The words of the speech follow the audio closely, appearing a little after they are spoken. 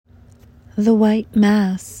The White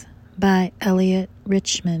Mass by Eliot,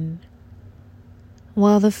 Richman.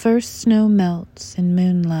 While the first snow melts in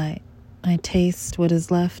moonlight, I taste what is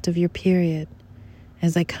left of your period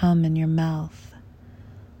as I come in your mouth.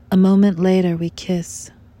 A moment later we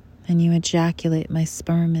kiss, and you ejaculate my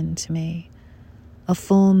sperm into me. A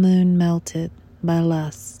full moon melted by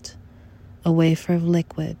lust, a wafer of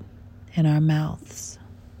liquid in our mouths.